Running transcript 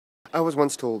I was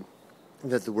once told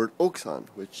that the word Okusan,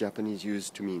 which Japanese use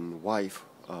to mean wife,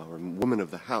 or woman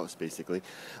of the house, basically,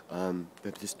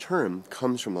 that this term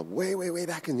comes from way, way, way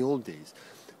back in the old days,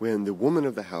 when the woman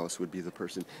of the house would be the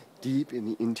person deep in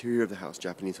the interior of the house.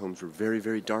 Japanese homes were very,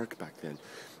 very dark back then.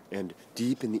 And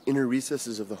deep in the inner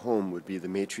recesses of the home would be the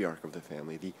matriarch of the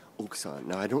family, the Okusan.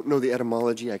 Now, I don't know the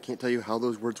etymology. I can't tell you how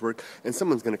those words work. And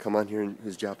someone's going to come on here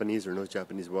who's Japanese or knows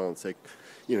Japanese well and say,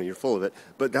 you know, you're full of it.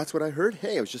 But that's what I heard.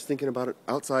 Hey, I was just thinking about it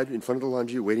outside in front of the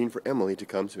laundry waiting for Emily to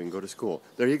come so we can go to school.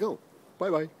 There you go.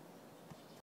 Bye-bye.